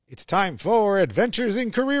It's time for Adventures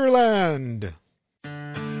in Careerland.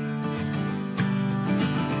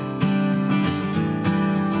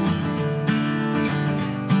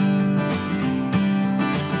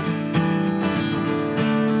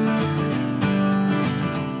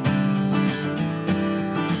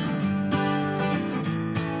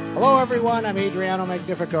 Hello, everyone. I'm Adriano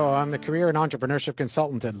Magnifico. I'm the Career and Entrepreneurship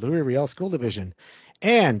Consultant at Louis Riel School Division.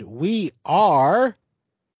 And we are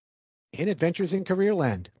in Adventures in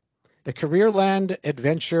Careerland. The Careerland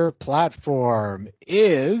Adventure platform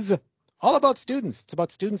is all about students. It's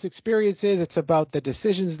about students' experiences. It's about the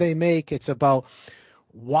decisions they make. It's about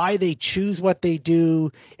why they choose what they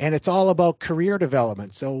do. And it's all about career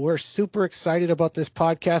development. So we're super excited about this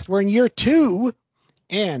podcast. We're in year 2,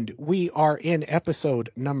 and we are in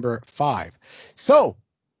episode number 5. So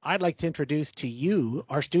I'd like to introduce to you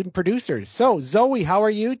our student producers. So Zoe, how are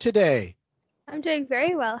you today? I'm doing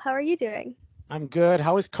very well. How are you doing? I'm good.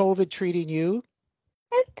 How is COVID treating you?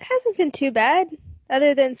 It hasn't been too bad,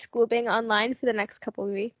 other than school being online for the next couple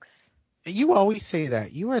of weeks. You always say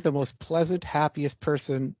that. You are the most pleasant, happiest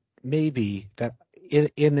person maybe that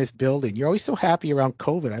in this building. You're always so happy around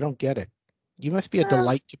COVID. I don't get it. You must be a Well,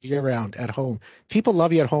 delight to be around at home. People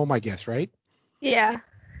love you at home, I guess, right? yeah,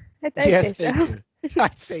 I'd Yes, say they so. do.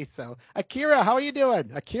 I'd say so. Akira, how are you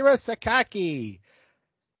doing? Akira Sakaki.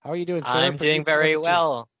 How are you doing, sir? I'm doing Producer very number 2.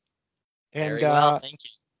 well. And Very well, thank you.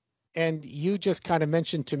 and you just kind of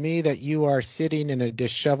mentioned to me that you are sitting in a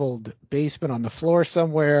disheveled basement on the floor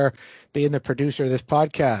somewhere, being the producer of this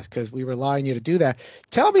podcast, because we rely on you to do that.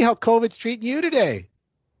 Tell me how COVID's treating you today.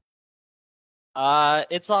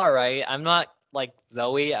 It's all right. I'm not like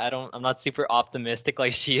Zoe. I'm not super optimistic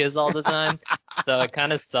like she is all the time. So it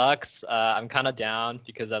kind of sucks. I'm kind of down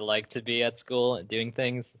because I like to be at school and doing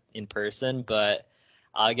things in person, but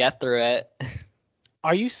I'll get through it.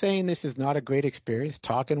 Are you saying this is not a great experience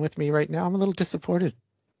talking with me right now? I'm a little disappointed.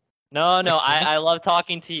 No, Actually, I love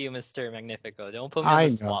talking to you, Mr. Magnifico. Don't put me on I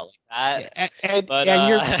the know. spot like that. But And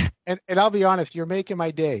you're and I'll be honest, you're making my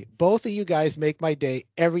day. Both of you guys make my day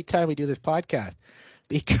every time we do this podcast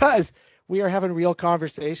because we are having real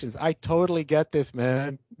conversations. I totally get this,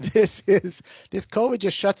 man. This COVID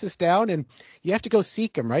just shuts us down, and you have to go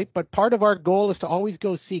seek them, right? But part of our goal is to always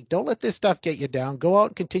go seek. Don't let this stuff get you down. Go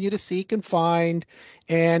out and continue to seek and find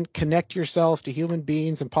and connect yourselves to human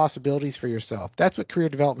beings and possibilities for yourself. That's what career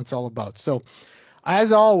development's all about. So,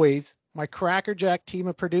 as always, my crackerjack team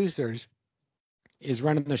of producers is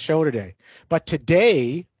running the show today. But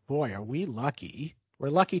today, boy, are we lucky. We're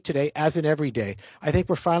lucky today, as in every day. I think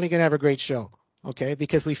we're finally going to have a great show, okay?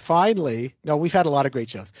 Because we've had a lot of great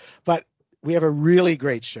shows, but we have a really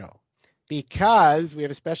great show because we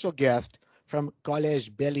have a special guest from Collège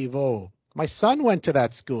Béliveau. My son went to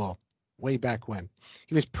that school way back when.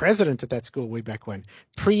 He was president at that school way back when.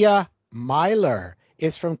 Priya Myler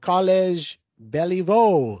is from Collège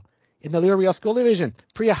Béliveau in the Louis Riel School Division.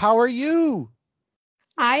 Priya, how are you?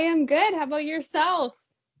 I am good. How about yourself?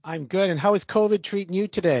 I'm good. And how is COVID treating you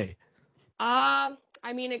today? I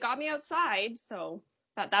mean, it got me outside, so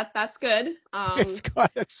that's good. It's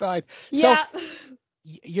got outside. Yeah. So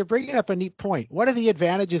you're bringing up a neat point. What are the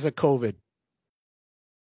advantages of COVID?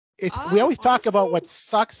 We always talk about Honestly, what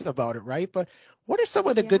sucks about it, right? But what are some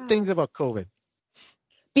of the good yeah. things about COVID?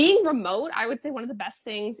 Being remote, I would say one of the best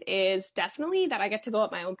things is definitely that I get to go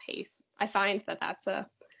at my own pace. I find that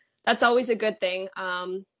that's always a good thing.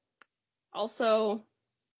 Also,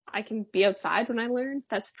 I can be outside when I learn.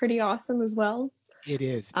 That's pretty awesome as well. It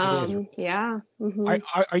is. It is. Yeah.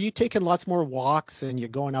 Are you taking lots more walks and you're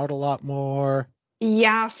going out a lot more?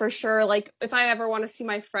 Yeah, for sure. Like if I ever want to see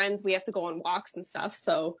my friends, we have to go on walks and stuff.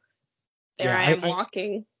 So there Yeah. I am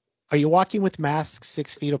walking. Are you walking with masks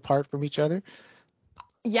 6 feet apart from each other?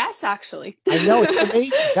 Yes, actually. I know, it's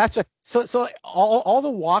amazing. So all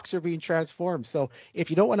the walks are being transformed. So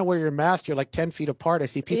if you don't want to wear your mask, you're like 10 feet apart. I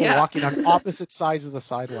see people Yeah. walking on opposite sides of the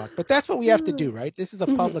sidewalk. But that's what we have to do, right? This is a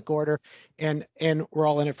public order, and we're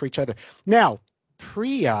all in it for each other. Now,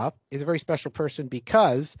 Priya is a very special person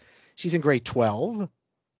because she's in grade 12,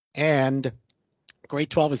 and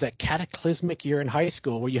grade 12 is that cataclysmic year in high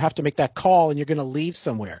school where you have to make that call and you're going to leave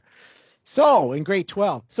somewhere. So in grade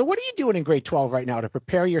 12, so what are you doing in grade 12 right now to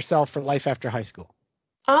prepare yourself for life after high school?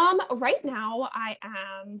 Right now I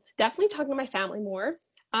am definitely talking to my family more,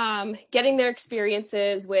 getting their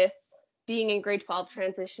experiences with being in grade 12,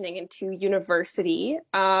 transitioning into university.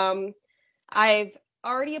 I've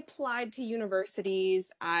already applied to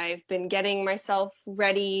universities. I've been getting myself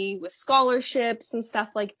ready with scholarships and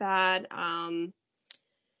stuff like that.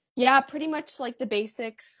 Yeah, pretty much like the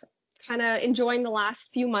basics, kind of enjoying the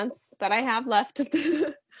last few months that I have left.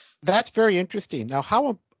 That's very interesting.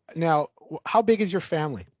 Now, now, how big is your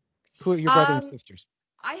family? Who are your brother and Um, sisters?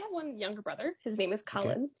 I have one younger brother. His name is Okay.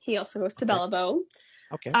 Cullen. He also goes to Okay. Bellevaux.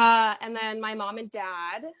 Okay. And then my mom and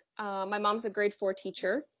dad. My mom's a grade 4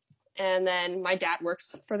 teacher, and then my dad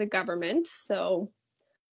works for the government. So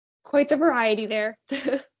quite the variety there.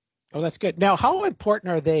 Oh, that's good. Now, how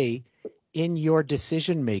important are they in your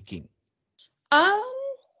decision making? Um,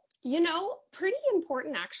 pretty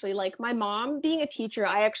important actually. Like my mom being a teacher,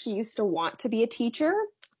 I actually used to want to be a teacher.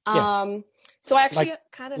 Yes. Um, so I Like actually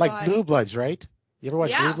kind of like got, Blue Bloods, right? You ever watch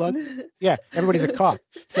Blue yeah. Bloods? Yeah, everybody's a cop.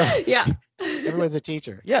 So Yeah. everyone's a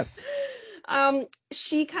teacher. Yes.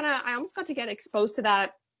 I almost got to get exposed to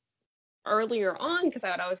that earlier on because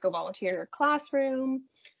I would always go volunteer in her classroom.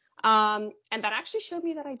 And that actually showed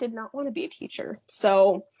me that I did not want to be a teacher.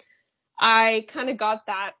 So I kind of got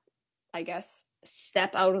that, I guess,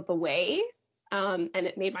 step out of the way. And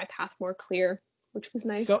it made my path more clear, which was So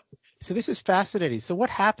nice. so this is fascinating. So what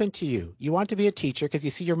happened to you? You want to be a teacher because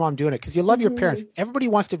you see your mom doing it because you love your parents. Hmm. Everybody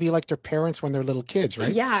wants to be like their parents when they're little kids,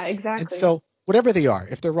 right? Yeah, And exactly. so whatever they are,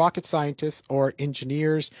 if they're rocket scientists or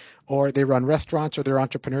engineers or they run restaurants or they're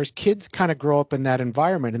entrepreneurs, kids kind of grow up in that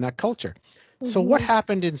environment, in that culture. So what Hmm.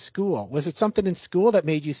 happened in school? Was it something in school that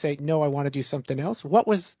made you say, "No, I want to do something else"? What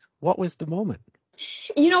was the moment?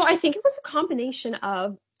 I think it was a combination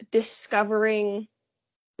of discovering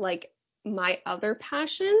like my other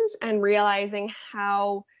passions and realizing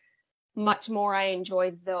how much more I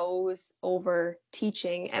enjoy those over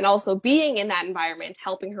teaching, and also being in that environment,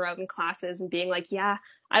 helping her out in classes and being like, yeah,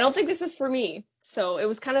 I don't think this is for me. So it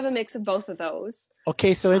was kind of a mix of both of those.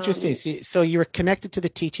 Okay, so interesting. Um, So you were connected to the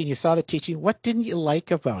teaching, you saw the teaching. What didn't you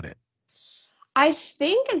like about it? I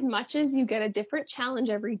think as much as you get a different challenge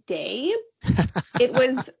every day, it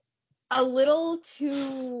was a little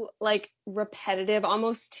too like repetitive,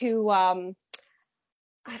 almost too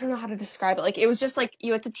I don't know how to describe it. Like it was just like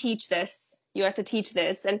you had to teach this, you had to teach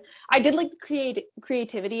this, and I did like the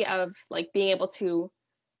creativity of like being able to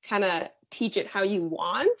kind of teach it how you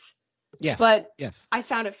want, Yes, but yes. I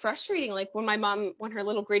found it frustrating. Like when my mom, when her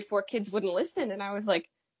little grade 4 kids wouldn't listen, and I was like,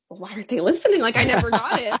 well, why aren't they listening? Like I never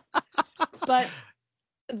got it, but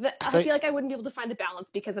I So feel like I wouldn't be able to find the balance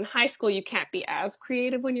because in high school you can't be as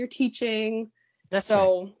creative when you're teaching. that's right.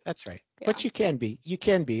 So That's right. yeah. But you can be. You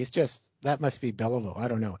can be. It's just that must be Belleville. I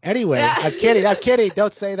don't know. Anyway, Yeah. I'm kidding. I'm kidding.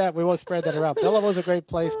 Don't say that. We won't spread that around. Belleville's a great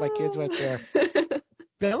place. My kids went there.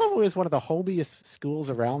 Belleville is one of the homiest schools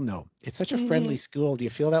around, though. It's such a friendly Hmm. school. Do you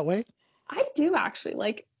feel that way? I do actually.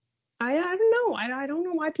 Like I don't know. I don't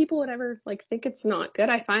know why people would ever like think it's not good.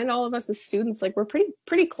 I find all of us as students like we're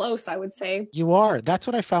pretty close, I would say. You are. That's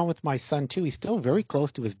what I found with my son too. He's still very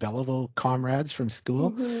close to his Belleville comrades from school.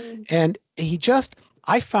 Hmm. And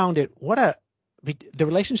I found it, the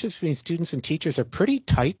relationships between students and teachers are pretty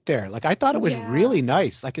tight there. Like I thought it was Yeah. really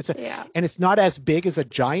nice. Like Yeah. and it's not as big as a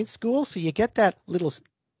giant school. So you get that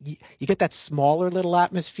you get that smaller little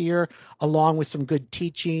atmosphere along with some good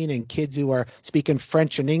teaching and kids who are speaking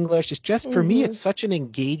French and English. It's just, for me, Hmm. it's such an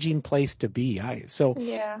engaging place to be. So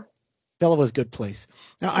Yeah. Belleville's a good place.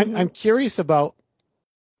 Now I'm Hmm. curious about,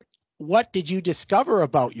 what did you discover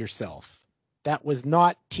about yourself that was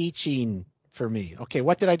not teaching for me? Okay,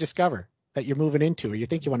 what did I discover that you're moving into or you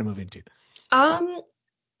think you want to move into? Um,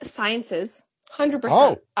 Sciences,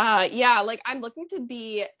 100%. Oh, Yeah, like I'm looking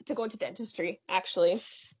to go into dentistry actually.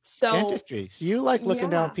 So dentistry. So you like looking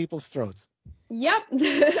down yeah. people's throats. Yep.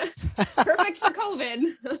 Perfect for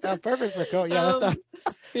COVID. Perfect for COVID. Yeah, that's not Um,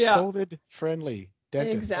 yeah, COVID friendly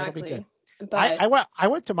dentist. That'll be good. exactly. But I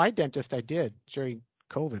went to my dentist. I did during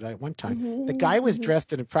COVID at one time. The mhm, guy was mhm.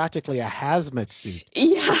 dressed in practically a hazmat suit.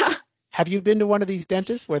 Yeah, Have you been to one of these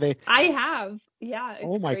dentists where they? I have. Yeah, it's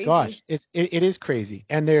Oh my crazy. gosh, it is crazy,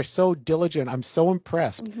 and they're so diligent. I'm so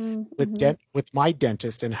impressed Hmm. with Hmm. my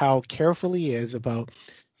dentist and how careful he is about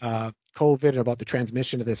COVID and about the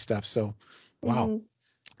transmission of this stuff. So, wow. Hmm.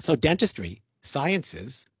 So dentistry,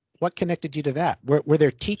 sciences. What connected you to that? Were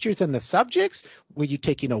there teachers in the subjects? Were you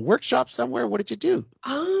taking a workshop somewhere? What did you do?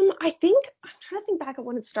 I think I'm trying to think back at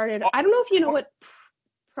when it started. Oh, I don't know if you know oh, what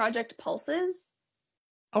Project Pulse is.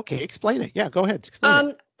 okay, explain it. Yeah, go ahead, explain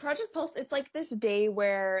it. Project Pulse, it's like this day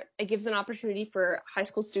where it gives an opportunity for high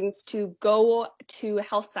school students to go to a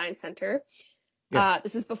health science center. Yes.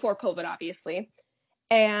 This is before COVID, obviously.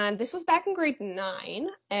 And this was back in grade 9.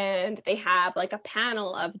 And they have like a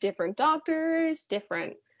panel of different doctors,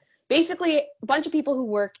 basically a bunch of people who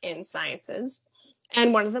work in sciences.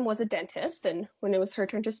 And one of them was a dentist. And when it was her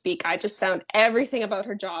turn to speak, I just found everything about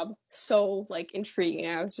her job so like intriguing.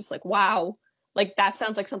 I was just like, wow, like that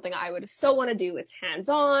sounds like something I would so want to do. It's hands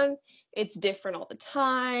on, it's different all the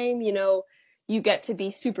time. you get to be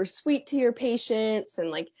super sweet to your patients and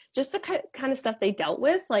like just the kind of stuff they dealt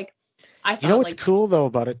with. Like I You know thought what's like, cool though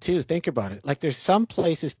about it too? Think about it. Like there's some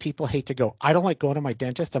places people hate to go. I don't like going to my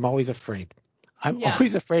dentist. I'm always afraid. I'm yeah.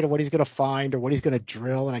 always afraid of what he's going to find or what he's going to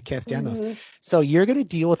drill, and I can't stand those. Hmm. So you're going to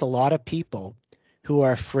deal with a lot of people who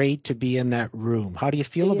are afraid to be in that room. How do you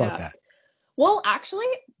feel about Yeah. that? Well, actually,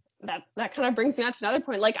 that kind of brings me on to another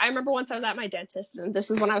point. Like I remember once I was at my dentist, and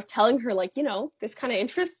this is when I was telling her, like, you know, this kind of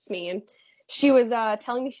interests me, and she was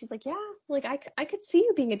telling me, she's like, yeah, like I could see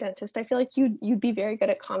you being a dentist. I feel like you'd be very good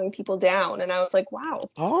at calming people down. And I was like, wow,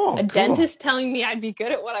 a Oh, cool. dentist telling me I'd be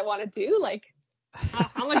good at what I want to do, like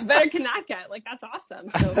how much better can that get? Like that's awesome.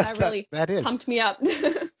 So that that really that is. pumped me up.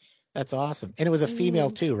 That's awesome. And it was a female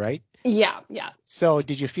Mhm. too, right? Yeah, yeah. So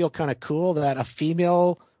did you feel kind of cool that I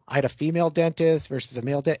had a female dentist versus a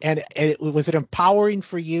male dentist, and was it empowering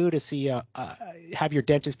for you to see have your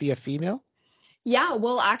dentist be a female? Yeah,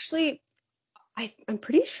 well, actually, I'm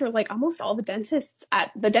pretty sure like almost all the dentists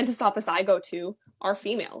at the dentist office I go to are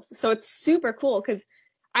females. So it's super cool because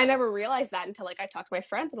I never realized that until like I talked to my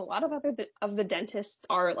friends, and a lot of of the dentists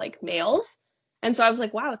are like males. And so I was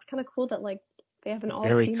like, wow, it's kind of cool that like they have an all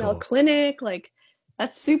Very female cool. clinic. Like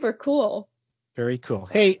that's super cool. Very cool.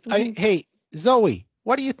 Hey, Mhm. hey, Zoe,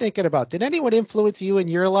 what are you thinking about? Did anyone influence you in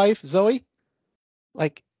your life, Zoe?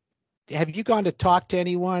 Like, have you gone to talk to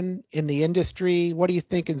anyone in the industry? What are you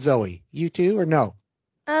thinking, Zoe? You too, or no?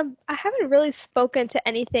 I haven't really spoken to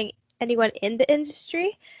anyone in the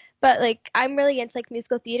industry, but like I'm really into like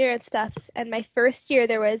musical theater and stuff. And my first year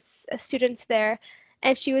there was a student there,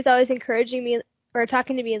 and she was always encouraging me or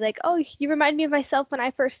talking to me like, "Oh, you remind me of myself when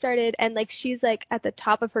I first started." And like she's like at the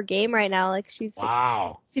top of her game right now. Like she's like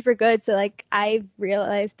Wow. super good. So like I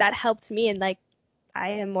realized that helped me, and like I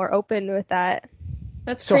am more open with that.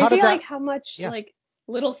 That's So how crazy, did like that? how much Yeah. like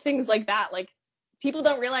little things like that, like people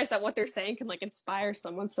don't realize that what they're saying can like inspire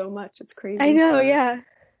someone so much. It's I crazy. know, yeah.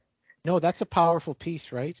 No, that's a powerful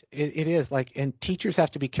piece, right? It is like, and teachers have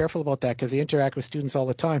to be careful about that because they interact with students all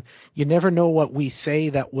the time. You never know what we say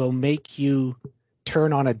that will make you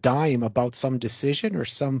turn on a dime about some decision or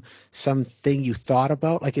something you thought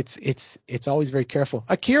about. Like it's always very careful.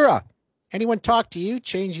 Akira, anyone talk to you?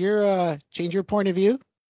 Change your point of view?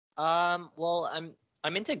 Well,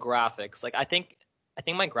 I'm into graphics. Like I think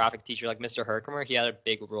my graphic teacher, like Mr. Herkimer, he had a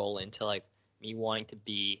big role into like me wanting to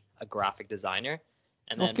be a graphic designer.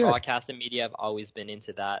 And Oh, then good. broadcast and media, I've always been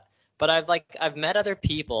into that. But I've met other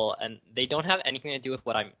people and they don't have anything to do with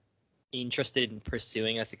what I'm interested in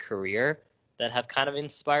pursuing as a career that have kind of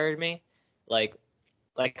inspired me. Like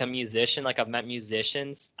like a musician, like I've met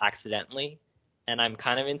musicians accidentally and I'm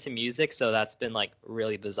kind of into music, so that's been like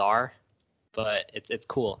really bizarre, but it's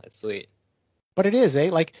cool. It's sweet. But it is, eh?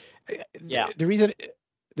 Like Yeah.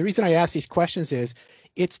 the reason I ask these questions is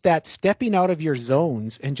it's that stepping out of your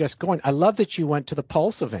zones and just going. I love that you went to the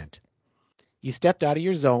Pulse event. You stepped out of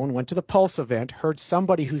your zone, went to the Pulse event, heard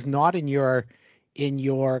somebody who's not in your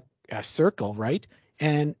circle, right?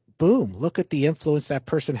 And boom, look at the influence that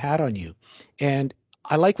person had on you. And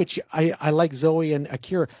I like Zoe and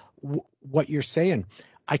Akira what you're saying.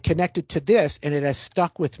 I connected to this, and it has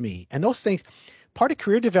stuck with me. And those things, part of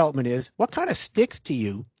career development is what kind of sticks to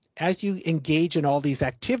you as you engage in all these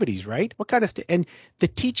activities, right? What kind of and the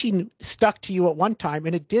teaching stuck to you at one time,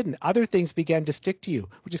 and it didn't. Other things began to stick to you,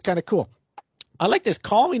 which is kind of cool. I like this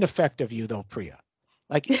calming effect of you, though, Priya.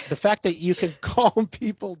 Like the fact that you can calm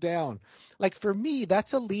people down. Like for me,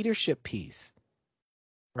 that's a leadership piece,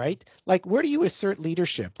 right? Like where do you assert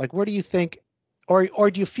leadership? Like where do you think,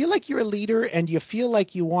 or do you feel like you're a leader and you feel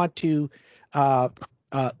like you want to uh,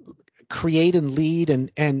 uh, create and lead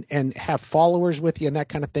and have followers with you and that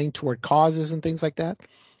kind of thing toward causes and things like that?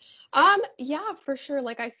 Yeah, for sure.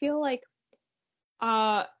 Like I feel like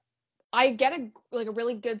uh I get a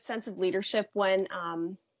really good sense of leadership when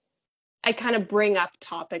I kind of bring up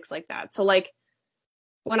topics like that. So like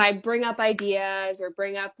when I bring up ideas or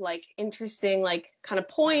bring up like interesting like kind of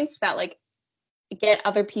points that like get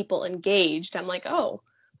other people engaged, I'm like, oh,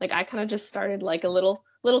 like I kind of just started like a little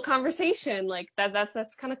conversation like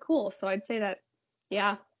that's kind of cool. So I'd say that,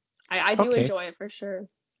 yeah, I do Okay. enjoy it for sure.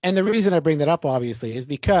 And the reason I bring that up, obviously, is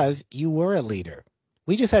because you were a leader.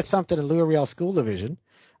 We just had something in Louisville School Division,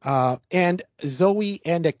 and Zoe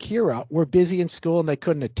and Akira were busy in school and they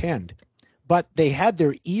couldn't attend, but they had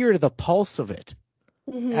their ear to the pulse of it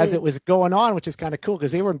as Hmm. it was going on, which is kind of cool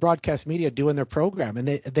because they were in broadcast media doing their program and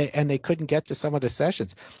they couldn't get to some of the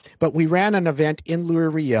sessions. But we ran an event in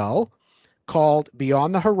Louisville called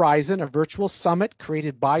Beyond the Horizon, a virtual summit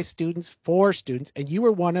created by students for students, and you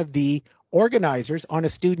were one of the organizers on a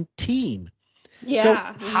student team. So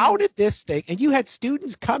Yeah. how did this thing, and you had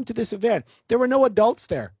students come to this event. There were no adults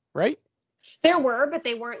there, right? There were, but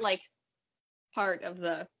they weren't like part of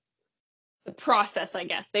the process, I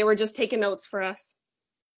guess. They were just taking notes for us.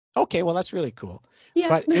 Okay, well, that's really cool. Yeah.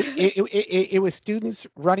 But it was students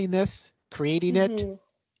running this, creating it, Mhm.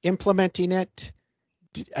 implementing it,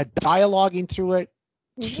 dialoguing through it,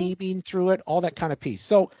 Mhm. teaming through it, all that kind of piece.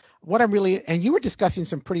 So what I'm really, and you were discussing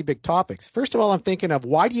some pretty big topics. First of all, I'm thinking of,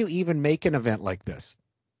 why do you even make an event like this?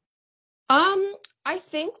 I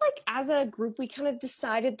think like as a group, we kind of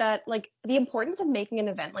decided that like the importance of making an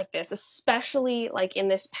event like this, especially like in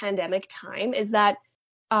this pandemic time, is that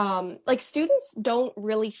like students don't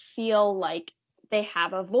really feel like they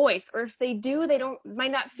have a voice, or if they do, they don't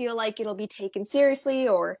might not feel like it'll be taken seriously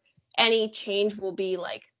or any change will be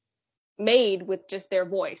like made with just their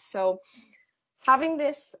voice. So having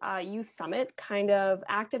this youth summit kind of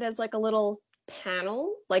acted as like a little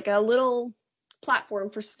panel, like a little platform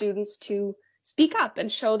for students to speak up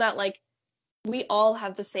and show that like we all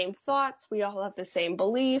have the same thoughts, we all have the same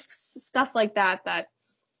beliefs, stuff like that, that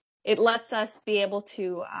it lets us be able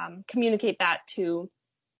to communicate that to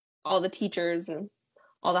all the teachers and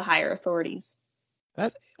all the higher authorities.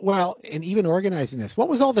 Well, and even organizing this, what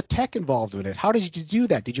was all the tech involved with it? How did you do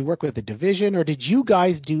that? Did you work with the division, or did you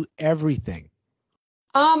guys do everything?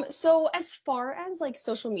 So as far as like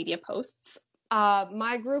social media posts,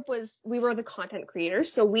 my group we were the content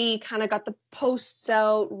creators. So we kind of got the posts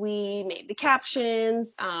out. We made the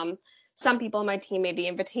captions. Some people on my team made the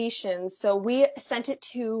invitations. So we sent it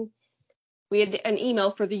we had an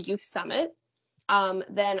email for the youth summit.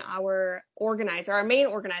 Then our main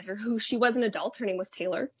organizer, who she was an adult, her name was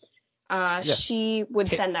Taylor. Yes. She would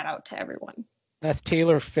send that out to everyone. That's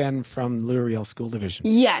Taylor Fenn from L'Oreal School Division.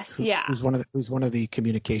 Yes, yeah. Who's one of the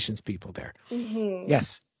communications people there. Mm-hmm.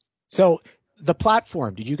 Yes. So the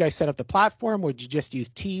platform, did you guys set up the platform, or did you just use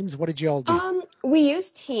Teams? What did you all do? We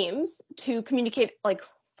used Teams to communicate like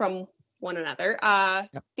from one another.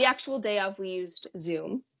 Yep. The actual day of, we used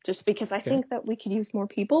Zoom just because I think that we could use more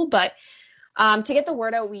people. But to get the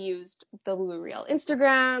word out, we used the L'Oreal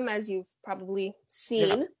Instagram, as you've probably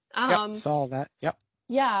seen. Yep. Saw that. Yep.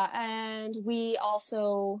 Yeah, and we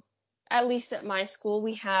also, at least at my school,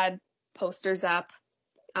 we had posters up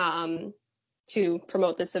to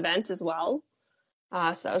promote this event as well.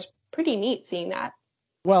 So that was pretty neat seeing that.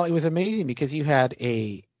 Well, it was amazing because you had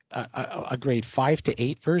a grade 5 to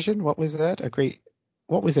 8 version. What was that?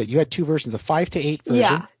 What was it? You had two versions, a 5 to 8 version,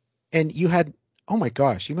 Yeah. and you had, oh my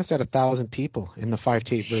gosh, you must have had 1,000 people in the 5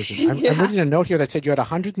 to 8 version. I'm reading a note here that said you had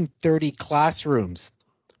 130 classrooms.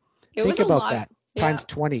 Think about that. Times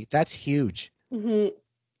 20. That's huge. Mm-hmm.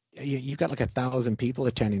 You got like 1,000 people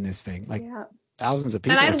attending this thing, like thousands of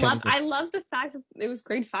people. And I love the fact that it was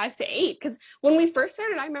grade 5 to 8, because when we first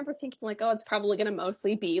started, I remember thinking like, oh, it's probably going to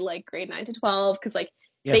mostly be like grade 9 to 12, because like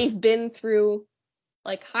they've been through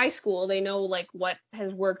like high school, they know like what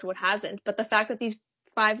has worked, what hasn't. But the fact that these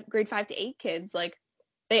grade 5 to 8 kids, like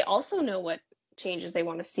they also know what changes they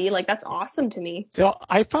want to see, like that's awesome to me. So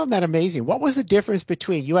I found that amazing. What was the difference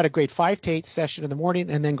between, you had a grade 5 to 8 session in the morning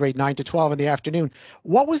and then grade 9 to 12 in the afternoon?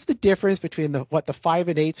 What was the difference between what the 5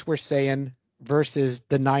 and 8s were saying versus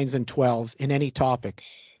the 9s and 12s in any topic?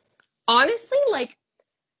 Honestly, like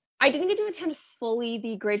I didn't get to attend fully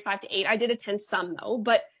the grade 5 to 8. I did attend some though,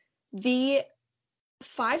 but the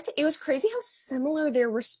it was crazy how similar their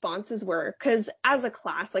responses were, because as a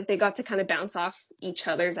class, like they got to kind of bounce off each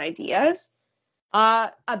other's ideas.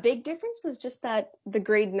 A big difference was just that the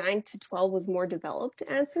grade 9 to 12 was more developed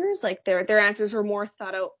answers. Like their answers were more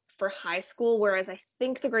thought out for high school, whereas I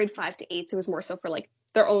think the grade 5 to 8s, it was more so for like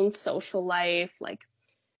their own social life, like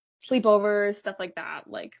sleepovers, stuff like that.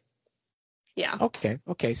 Like, yeah.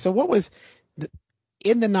 Okay. So what was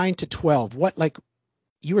in the 9 to 12? What, like,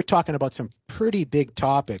 you were talking about some pretty big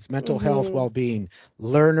topics: mental health, well-being,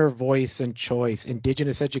 learner voice and choice,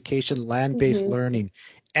 Indigenous education, land-based learning,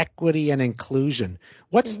 equity and inclusion.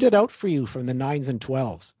 What stood out for you from the 9s and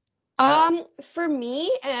 12s? For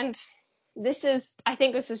me, and I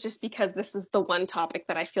think this is just because this is the one topic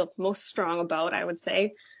that I feel most strong about, I would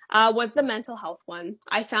say, was the mental health one.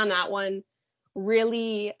 I found that one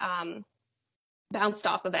really bounced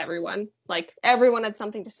off of everyone. Like everyone had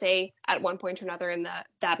something to say at one point or another in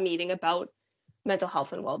that meeting about mental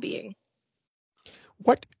health and well-being.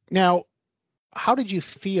 How did you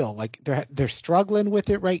feel? Like they're struggling with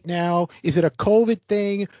it right now? Is it a COVID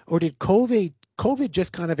thing, or did COVID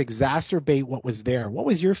just kind of exacerbate what was there? What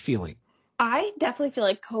was your feeling? I definitely feel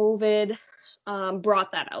like COVID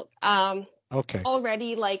brought that out. Okay.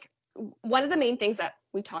 Already, like one of the main things that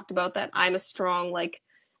we talked about that I'm a strong like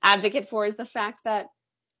advocate for is the fact that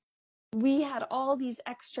we had all these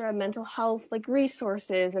extra mental health like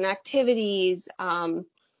resources and activities,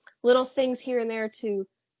 little things here and there to,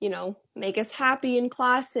 make us happy in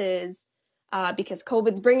classes, because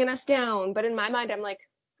COVID's bringing us down. But in my mind, I'm like,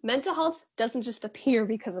 mental health doesn't just appear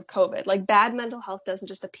because of COVID. Like, bad mental health doesn't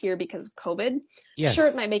just appear because of COVID. Yes. Sure,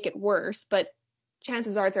 it might make it worse, but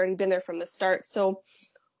chances are it's already been there from the start. So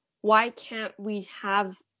why can't we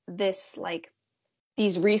have this, like,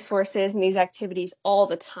 these resources and these activities all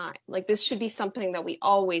the time? Like, this should be something that we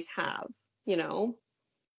always have,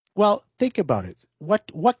 Well, think about it.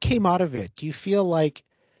 What came out of it? Do you feel like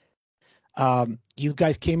you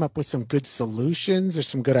guys came up with some good solutions or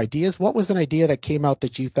some good ideas? What was an idea that came out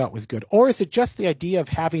that you thought was good? Or is it just the idea of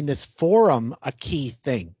having this forum a key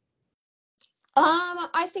thing?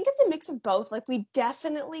 I think it's a mix of both. Like, we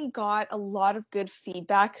definitely got a lot of good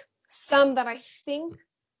feedback. Some that I think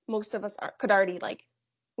most of us could already, like,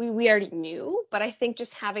 we already knew, but I think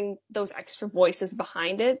just having those extra voices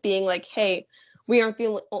behind it, being like, hey, we aren't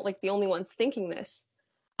the only ones thinking this,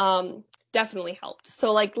 definitely helped.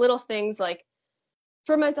 So, like, little things like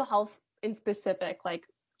for mental health in specific, like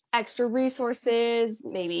extra resources,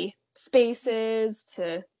 maybe spaces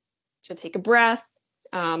to take a breath,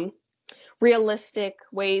 realistic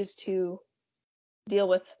ways to deal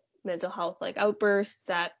with mental health, like outbursts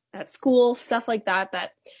at school, stuff like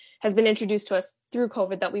that has been introduced to us through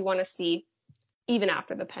COVID that we want to see even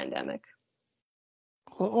after the pandemic.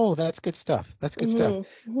 Oh, that's good stuff. That's good stuff.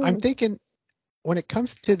 Mm-hmm. I'm thinking when it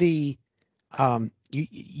comes to the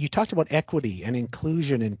you talked about equity and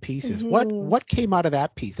inclusion in pieces. What came out of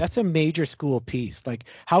that piece? That's a major school piece. Like,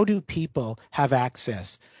 how do people have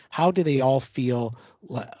access? How do they all feel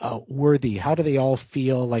worthy? How do they all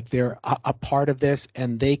feel like they're a part of this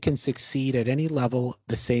and they can succeed at any level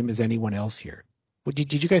the same as anyone else here?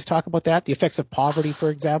 Did you guys talk about that? The effects of poverty, for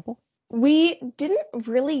example? We didn't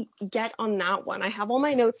really get on that one. I have all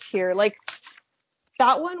my notes here. Like,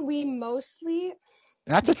 that one we mostly...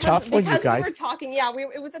 That's a tough one, you guys. Because we were talking,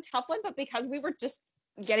 it was a tough one, but because we were just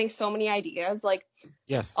getting so many ideas, like,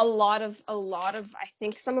 yes, a lot of, I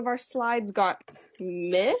think some of our slides got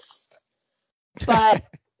missed, but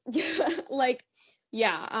like,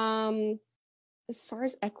 as far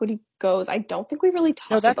as equity goes, I don't think we really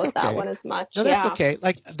talked about that one as much. No, that's okay.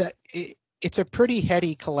 Like that. It's a pretty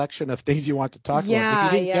heady collection of things you want to talk about.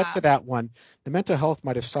 If you didn't get to that one, the mental health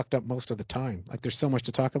might have sucked up most of the time. Like, there's so much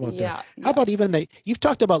to talk about there. How about even you've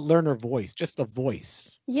talked about learner voice, just the voice.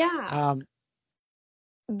 Yeah.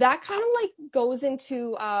 That kind of like goes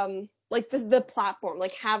into like the platform,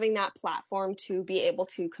 like having that platform to be able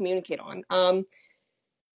to communicate on.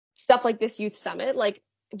 Stuff like this youth summit, like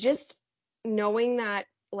just knowing that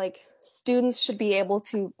like students should be able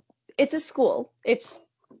to, it's a school, it's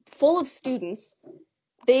full of students,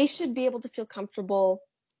 they should be able to feel comfortable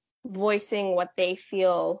voicing what they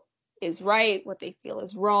feel is right, what they feel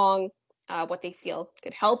is wrong, what they feel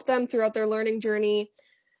could help them throughout their learning journey,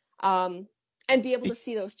 and be able to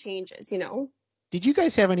see those changes, Did you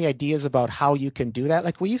guys have any ideas about how you can do that?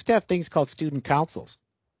 Like, we used to have things called student councils.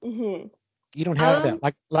 Mm-hmm. You don't have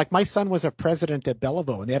that. Like my son was a president at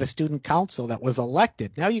Belleville, and they had a student council that was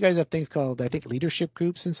elected. Now you guys have things called, I think, leadership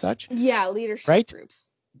groups and such. Yeah, leadership groups.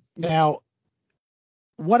 Now,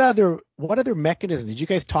 what other mechanisms did you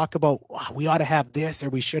guys talk about? We ought to have this, or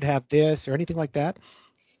we should have this, or anything like that?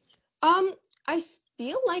 I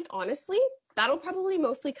feel like, honestly, that'll probably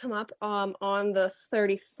mostly come up on the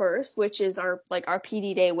 31st, which is our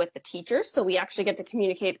PD day with the teachers. So we actually get to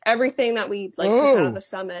communicate everything that we took out of the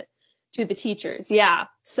summit to the teachers. Yeah.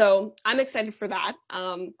 So I'm excited for that.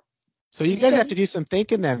 So you guys have to do some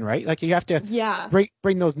thinking then, right? Like, you have to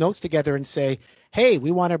bring those notes together and say, hey,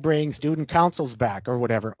 we want to bring student councils back or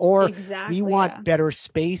whatever. Or we want better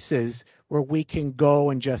spaces where we can go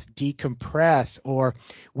and just decompress, or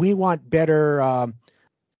we want better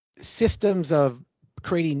systems of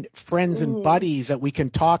creating friends and buddies that we can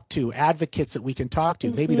talk to, advocates that we can talk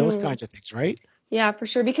to, maybe those kinds of things, right? Yeah, for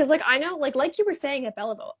sure. Because I know, like you were saying at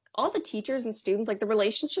Belleville, all the teachers and students, like the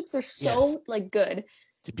relationships are so good.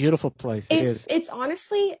 It's a beautiful place. It's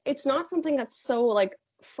honestly, it's not something that's so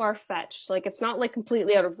far-fetched. Like, it's not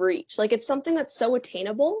completely out of reach. Like, it's something that's so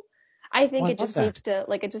attainable. I think it just needs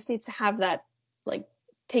to have that,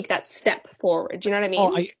 take that step forward. Do you know what I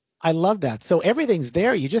mean? Oh, I love that. So everything's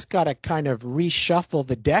there. You just got to kind of reshuffle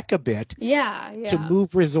the deck a bit. To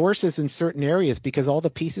move resources in certain areas, because all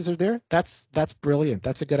the pieces are there. That's brilliant.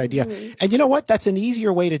 That's a good idea. And you know what? That's an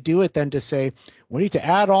easier way to do it than to say, we need to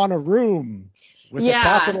add on a room with a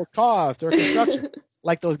capital cost or construction,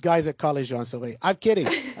 like those guys at College Jean-Sylvain. I'm kidding.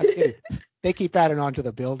 They keep adding on to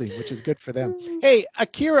the building, which is good for them. Hey,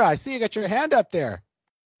 Akira, I see you got your hand up there.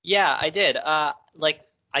 Yeah, I did. Like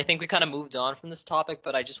I think we kind of moved on from this topic,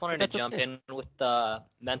 but I just wanted to That's jump okay. in with the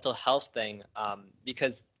mental health thing,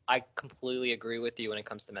 because I completely agree with you when it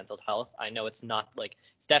comes to mental health. I know it's not like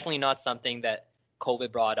it's definitely not something that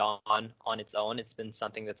COVID brought on its own. It's been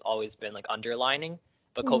something that's always been like underlining,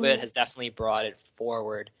 but COVID Mm-hmm. has definitely brought it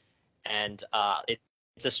forward, and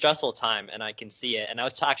it's a stressful time, and I can see it. And I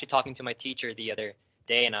was actually talking to my teacher the other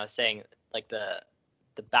day, and I was saying like the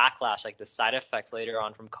backlash, like the side effects later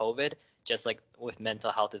on from COVID, just like with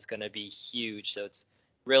mental health, is going to be huge. So it's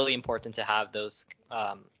really important to have those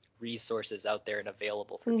resources out there and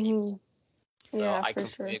available for Mm-hmm. people. So Yeah, I for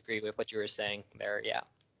completely sure. agree with what you were saying there. Yeah.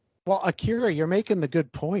 Well, Akira, you're making the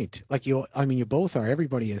good point. Like I mean, you both are.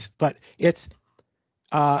 Everybody is, but it's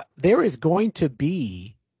there is going to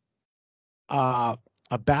be uh,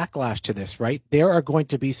 a backlash to this, right? There are going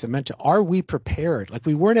to be some mental. Are we prepared? Like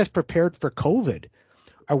we weren't as prepared for COVID.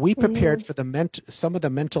 Are we Mm-hmm. prepared for some of the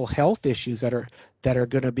mental health issues that are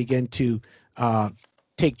going to begin to uh,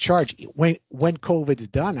 take charge when COVID's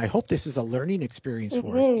done? I hope this is a learning experience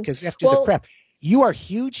for us Mm-hmm. because we have to do the Well, prep. You are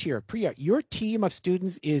huge here, Priya. Your team of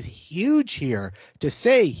students is huge here to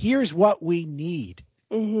say, here's what we need.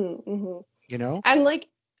 mm-hmm, mm-hmm. You know? And like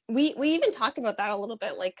we even talked about that a little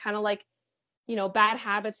bit, like kind of like, bad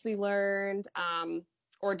habits we learned,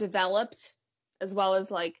 or developed, as well as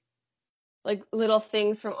like little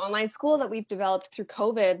things from online school that we've developed through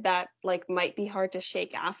COVID that like might be hard to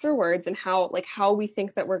shake afterwards, and how we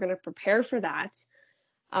think that we're going to prepare for that.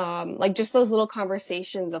 Like just those little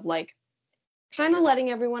conversations of like kind of letting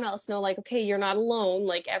everyone else know, like, okay, you're not alone.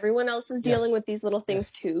 Like everyone else is dealing Yes. with these little things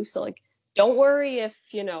Yes. too. So like, don't worry if,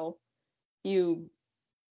 you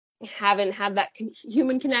haven't had that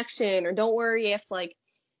human connection, or don't worry if like,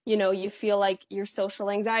 you feel like your social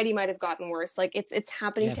anxiety might have gotten worse. Like it's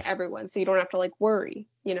happening to Yes. everyone, so you don't have to like worry.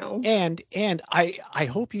 And I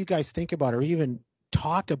hope you guys think about or even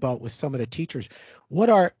talk about with some of the teachers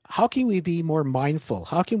how can we be more mindful?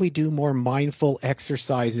 How can we do more mindful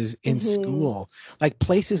exercises in Mm-hmm. school? Like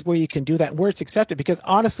places where you can do that and where it's accepted. Because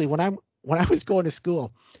honestly, when I was going to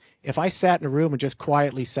school, if I sat in a room and just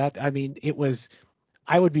quietly sat, I mean,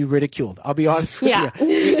 I would be ridiculed. I'll be honest with Yeah.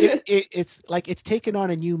 you. It's like it's taken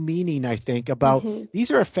on a new meaning, I think, about Mm-hmm. these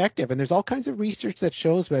are effective. And there's all kinds of research that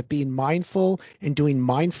shows that being mindful and doing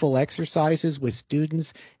mindful exercises with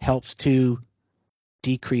students helps to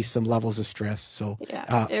decrease some levels of stress. So,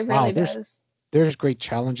 Yeah, it wow, really does. there's great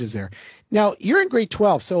challenges there. Now, you're in grade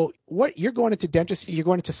 12. So, what you're going into dentistry, you're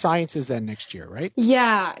going into sciences then next year, right?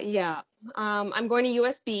 Yeah, yeah. I'm going to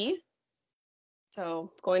USB,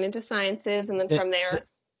 so going into sciences, and then The from the, there,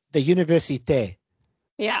 the Université.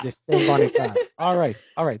 yeah. This thing Boniface. All right.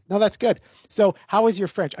 All right. No, that's good. So how is your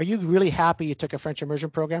French? Are you really happy you took a French immersion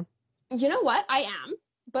program? You know what? I am.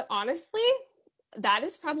 But honestly, that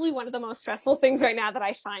is probably one of the most stressful things right now that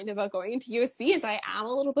I find about going into USB, is I am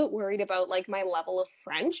a little bit worried about like my level of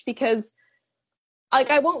French, because like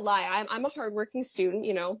I won't lie, I'm a hardworking student.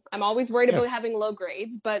 I'm always worried about Yes. having low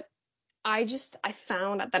grades, but I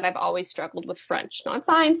found that I've always struggled with French. Not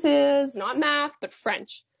sciences, not math, but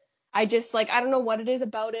French. I just like, I don't know what it is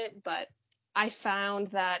about it, but I found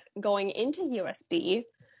that going into USB,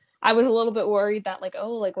 I was a little bit worried that like,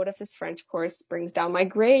 oh, like what if this French course brings down my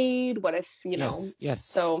grade? What if. Yes. Yes.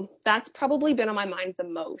 So that's probably been on my mind the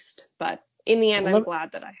most. But in the end, Well, I'm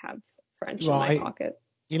glad that I have French well, in my pocket.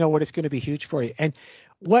 you know what, it's going to be huge for you. And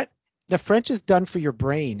what the French has done for your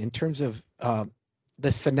brain in terms of the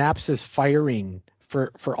synapses firing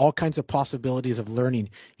for all kinds of possibilities of learning.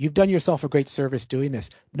 You've done yourself a great service doing this.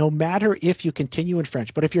 No matter if you continue in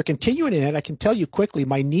French, but if you're continuing in it, I can tell you quickly,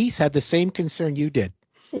 my niece had the same concern you did.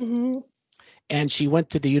 Mm-hmm. And she went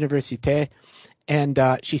to the Université and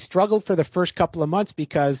she struggled for the first couple of months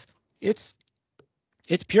because it's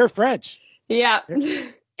it's pure French. Yeah.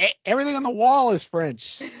 Everything on the wall is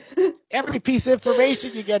French. Every piece of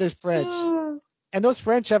information you get is French. And those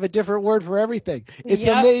French have a different word for everything. It's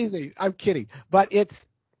Yep. amazing. I'm kidding. But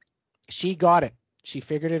she got it. She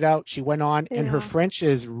figured it out. She went on, and her Yeah. French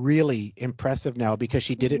is really impressive now because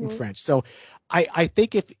she did it in Mm-hmm. French. So I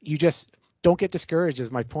think if you just don't get discouraged,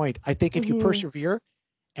 is my point. I think if you Mm-hmm. persevere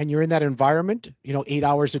and you're in that environment, 8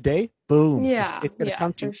 hours a day, boom, Yeah. it's going to Yeah,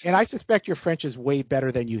 come to for you. And I sure. suspect your French is way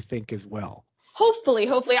better than you think as well. Hopefully.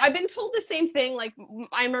 I've been told the same thing. Like,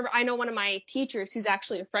 I know one of my teachers who's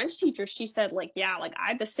actually a French teacher. She said, like, yeah, like I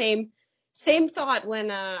had the same thought when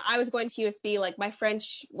I was going to USB. Like, my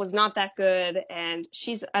French was not that good, and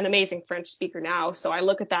she's an amazing French speaker now. So I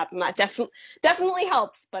look at that, and that definitely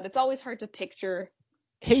helps. But it's always hard to picture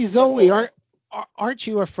Hey the Zoe, whole. aren't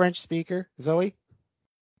you a French speaker, Zoe?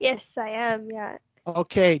 Yes, I am. Yeah.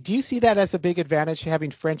 Okay. Do you see that as a big advantage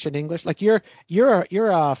having French and English? Like you're a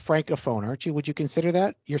francophone, aren't you? Would you consider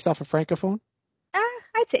that yourself a francophone?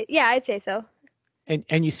 I'd say so. And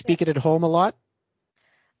you Yeah. speak it at home a lot?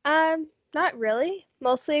 Not really.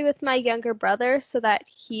 Mostly with my younger brother, so that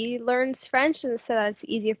he learns French, and so that it's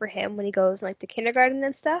easier for him when he goes like to kindergarten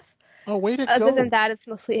and stuff. Oh, way to Other than go. that, it's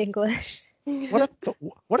mostly English.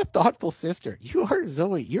 What a thoughtful sister. You are,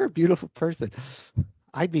 Zoe. You're a beautiful person.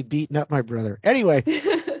 I'd be beating up my brother. Anyway,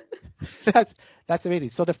 that's that's amazing.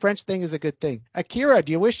 So the French thing is a good thing. Akira,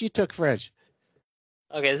 do you wish you took French?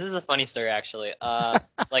 Okay, this is a funny story actually.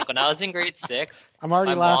 Like when I was in grade 6, I'm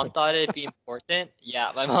already my mom laughing. thought it'd be important.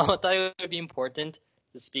 Yeah, my mom thought it would be important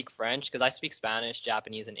to speak French because I speak Spanish,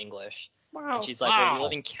 Japanese, and English. And Wow. she's like, "Well, you Wow.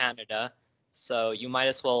 live in Canada, so you might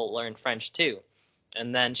as well learn French too."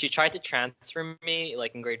 And then she tried to transfer me,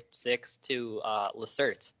 like in grade 6, to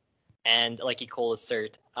Lacerte and like École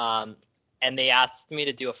Lacerte. And they asked me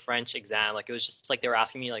to do a French exam. Like it was just like they were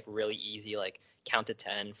asking me like really easy, like count to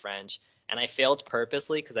 10 French. And I failed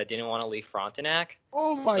purposely because I didn't want to leave Frontenac.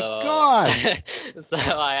 Oh my So, God. so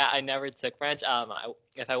I never took French.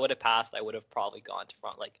 If I would have passed, I would have probably gone to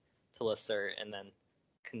to Lacerte and then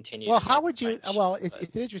continued Well, in how like would you? French. Well, it's But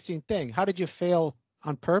it's an interesting thing. How did you fail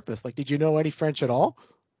on purpose? Like, did you know any French at all?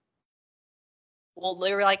 well,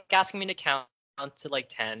 they were like asking me to count to like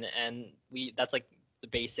 10, and that's like the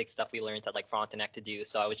basic stuff we learned at like Frontenac to do.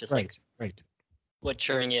 So I was just like Right, right.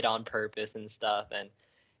 butchering it on purpose and stuff, and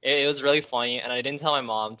it was really funny. And I didn't tell my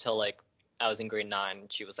mom till like I was in grade 9.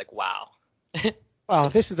 And she was like, "Wow." Wow,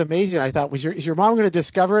 this is amazing. I thought, is your mom going to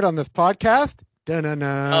discover it on this podcast?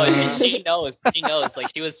 Oh, Da-na-na. she knows. She knows.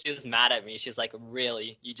 Like she was mad at me. She's like,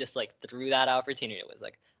 "Really? You just like threw that opportunity." It was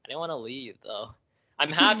like, I didn't want to leave though.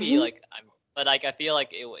 I'm happy. But like I feel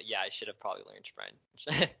like yeah, I should have probably learned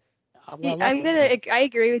French. Well, that's I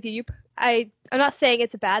agree with you. I'm not saying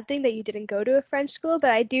it's a bad thing that you didn't go to a French school,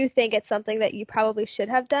 but I do think it's something that you probably should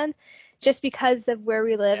have done just because of where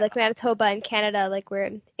we live, Yeah, like Manitoba and Canada, like we're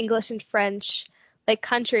in English and French like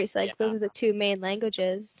countries, like yeah. those are the two main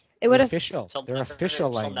languages. It the would have official. She'll They're never,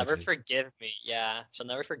 official she'll never languages. forgive me. Yeah, she'll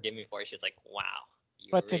never forgive me for it. She's like, "Wow, you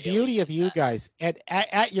But the really beauty of did you that." guys,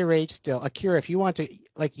 at your age still, Akira, if you want to,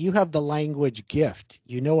 like, you have the language gift.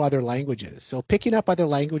 You know other languages. So picking up other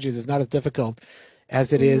languages is not as difficult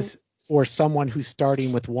as it Mhm. is for someone who's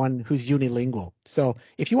starting with one who's unilingual. So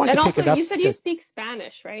if you want And to pick also, it up, you said you speak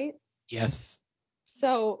Spanish, right? yes.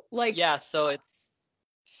 So, like, Yeah, so it's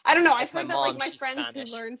I don't know. I've like my heard that, like, mom, my she's friends who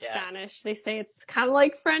Spanish. learn Yeah, Spanish, they say it's kind of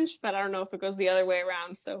like French, but I don't know if it goes the other way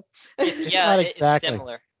around. So, It's not it's exactly.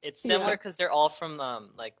 similar. It's yeah. similar because they're all from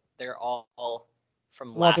like they're all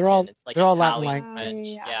from Well, Latin. It's like they're all Latin Italian, languages, French.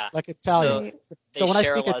 Yeah. Yeah, like Italian. so Right. they So when I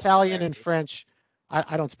share a speak lot of Italian and similarities. French,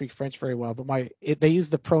 I don't speak French very well, but they use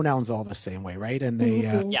the pronouns all the same way, right? And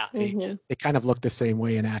Mhm. Yeah, Mhm. they kind of look the same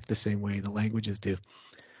way and act the same way the languages do.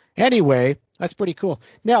 Anyway, that's pretty cool.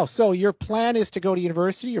 Now, so your plan is to go to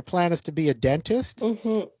university. Your plan is to be a dentist.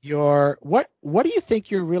 Mhm. What do you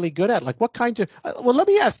think you're really good at? Like what kinds of well, let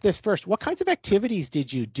me ask this first. What kinds of activities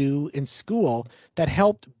did you do in school that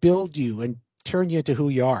helped build you and turn you into who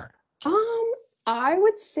you are? I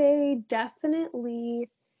would say definitely.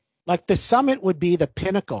 Like the summit would be the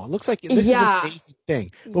pinnacle. It looks like this is an Yeah. amazing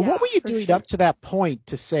thing. But what Yeah, were you for doing sure. up to that point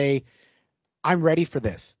to say, I'm ready for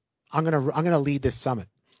this? I'm gonna lead this summit.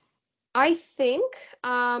 I think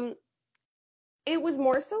it was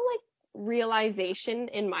more so like realization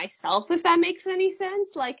in myself, if that makes any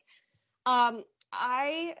sense. I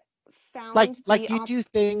Like found like you do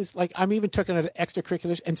things like I'm even taking an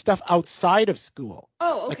extracurriculars and stuff outside of school.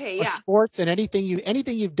 Oh, Like okay, or yeah. sports and anything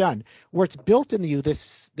you've done where it's built in you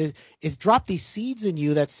this is dropped these seeds in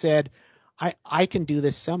you that said I can do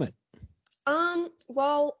this summit.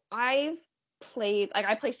 Well, I play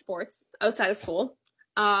sports outside of school.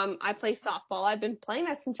 I play softball. I've been playing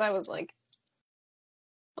that since I was like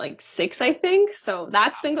 6, I think. So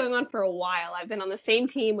that's been going on for a while. I've been on the same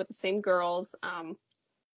team with the same girls.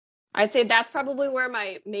 I'd say that's probably where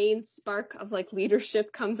my main spark of like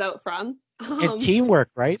leadership comes out from. And teamwork,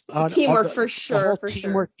 right? Teamwork for The sure, whole for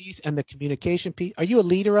teamwork sure. piece and the communication piece. Are you a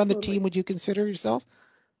leader on the Totally. team? Would you consider yourself?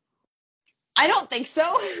 I don't think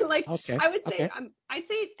so. Like Okay. I would say Okay. I'd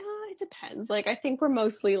say it depends. Like I think we're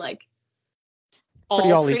mostly like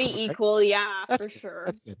Pretty all all pretty equal, right? equal, yeah, That's for good. sure.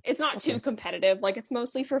 That's good. It's not Okay. too competitive. Like it's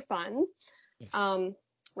mostly for fun. Yes.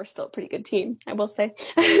 We're still a pretty good team, I will say.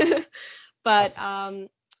 But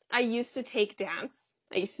I used to take dance.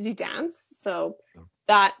 I used to do dance. So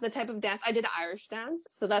that the type of dance I did Irish dance.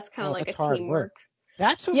 So that's kind of like That's a hard work. teamwork.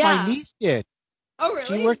 That's what my Yeah. niece did. Oh,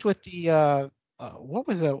 She really? worked with the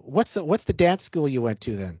what's the dance school you went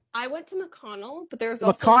to then? I went to McConnell, but there's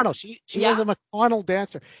also McConnell. She was a McConnell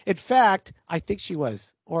dancer. In fact, I think she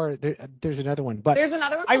was, or there's another one, but there's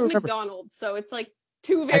another one I called remember, McDonald's, so it's like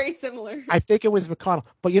two very similar. I think it was McConnell.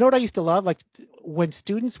 But you know what I used to love? Like when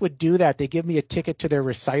students would do that, they give me a ticket to their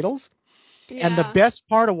recitals. Yeah. And the best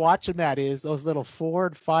part of watching that is those little 4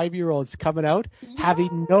 and 5-year-olds coming out Yeah.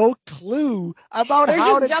 having no clue about They're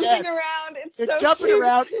how just to jumping dance. around. It's They're so jumping cute.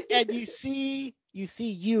 around, and you see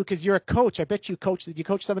because you're a coach. I bet you coach. Did you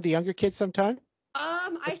coach some of the younger kids sometime? I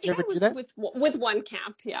you think ever I do was that? with one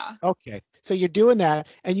camp. Yeah. Okay, so you're doing that,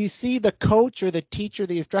 and you see the coach or the teacher,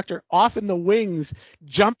 the instructor, off in the wings,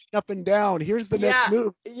 jumping up and down. Here's the next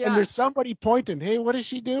move, Yeah. and there's somebody pointing. Hey, what is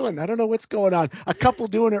she doing? I don't know what's going on. A couple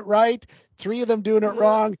doing it right, 3 of them doing it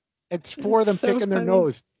wrong, and 4 of them It's so picking their funny.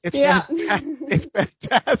 nose. It's Yeah. It's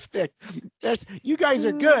fantastic. You guys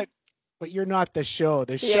are good, but you're not the show.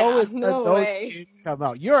 The show is when no those way. kids come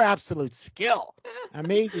out. Your absolute skill,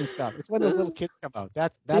 amazing stuff. It's when those little kids come out.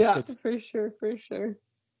 That's good stuff. for sure.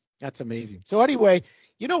 That's amazing. So anyway,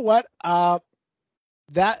 you know what?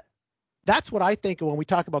 That's what I think of when we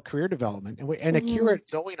talk about career development. And Akira,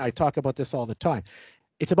 Zoe, and I talk about this all the time.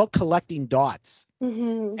 It's about collecting dots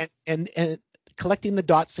and collecting the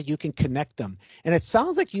dots so you can connect them. And it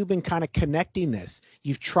sounds like you've been kind of connecting this.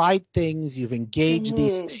 You've tried things, you've engaged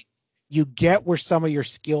these things. You get where some of your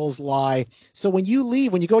skills lie. So when you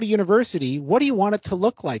leave, when you go to university, what do you want it to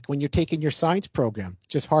look like when you're taking your science program?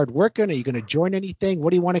 Just hard working? Are you going to join anything? What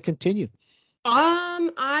do you want to continue?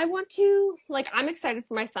 I want to, I'm excited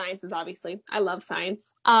for my sciences, obviously. I love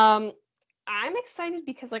science. I'm excited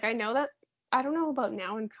because, I know that, I don't know about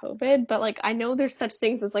now in COVID, but, I know there's such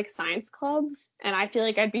things as, science clubs, and I feel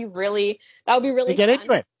like that would be really you get fun.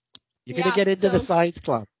 into it. You're going to get into the science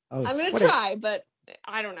club. Oh, I'm going to try, but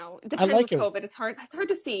I don't know. It depends with COVID. It's hard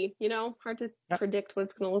to see, hard to predict what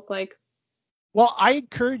it's going to look like. Well, I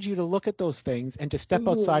encourage you to look at those things and to step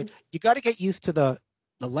outside. You got to get used to the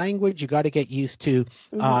language. You got to get used to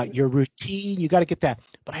your routine. You got to get that.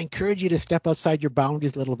 But I encourage you to step outside your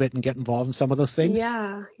boundaries a little bit and get involved in some of those things.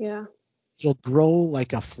 Yeah. You'll grow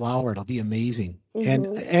like a flower. It'll be amazing.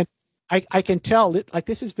 And I can tell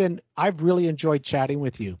I've really enjoyed chatting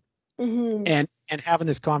with you and having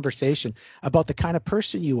this conversation about the kind of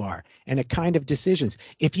person you are and the kind of decisions.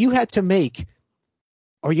 If you had to make,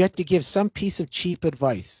 or you had to give some piece of cheap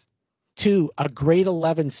advice to a grade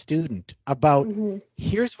 11 student about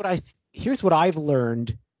here's what I've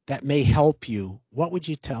learned that may help you, what would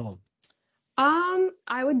you tell them?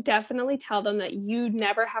 I would definitely tell them that you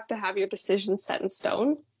never have to have your decisions set in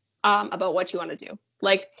stone about what you want to do.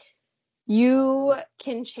 You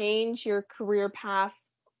can change your career path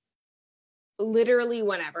literally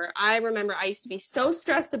whenever. I remember I used to be so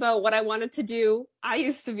stressed about what I wanted to do. I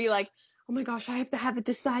used to be like, oh my gosh, I have to have it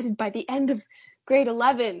decided by the end of grade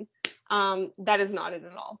 11. That is not it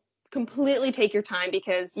at all. Completely take your time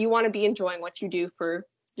because you want to be enjoying what you do for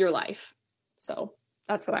your life. So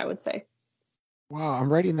that's what I would say. Wow,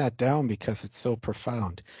 I'm writing that down because it's so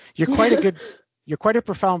profound. You're quite a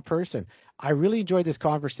profound person. I really enjoyed this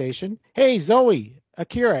conversation. Hey, Zoe,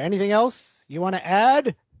 Akira, anything else you want to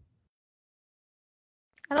add?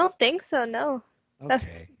 I don't think so, no.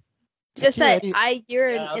 Okay. Just Akira, that you're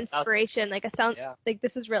an inspiration. It sounds like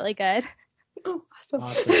this is really good. Oh,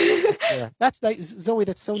 awesome. Yeah. That's nice. Zoe,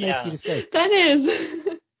 that's so nice of you to say. That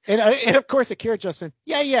is. And of course, Akira Justin.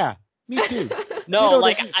 Yeah, me too. No,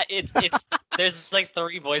 it's there's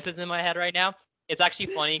 3 voices in my head right now. It's actually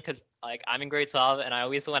funny because I'm in grade 12 and I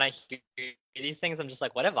always, when I hear these things, I'm just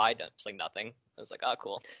like, what have I done? It's nothing. I was like, oh,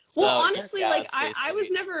 cool. Well, honestly, I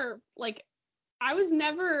was never I was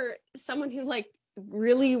never someone who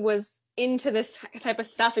really was into this type of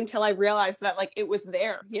stuff until I realized that it was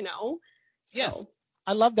there, So. Yes.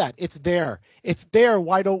 I love that. It's there. It's there.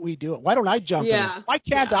 Why don't we do it? Why don't I jump in? Why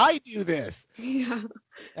can't I do this? Yeah.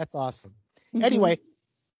 That's awesome. Anyway,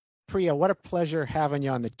 Priya, what a pleasure having you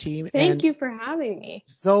on the team. Thank you for having me.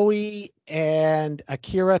 Zoe and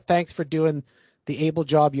Akira, thanks for doing the able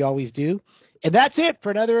job you always do. And that's it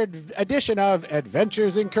for another edition of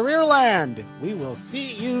Adventures in Careerland. We will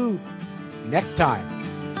see you next time.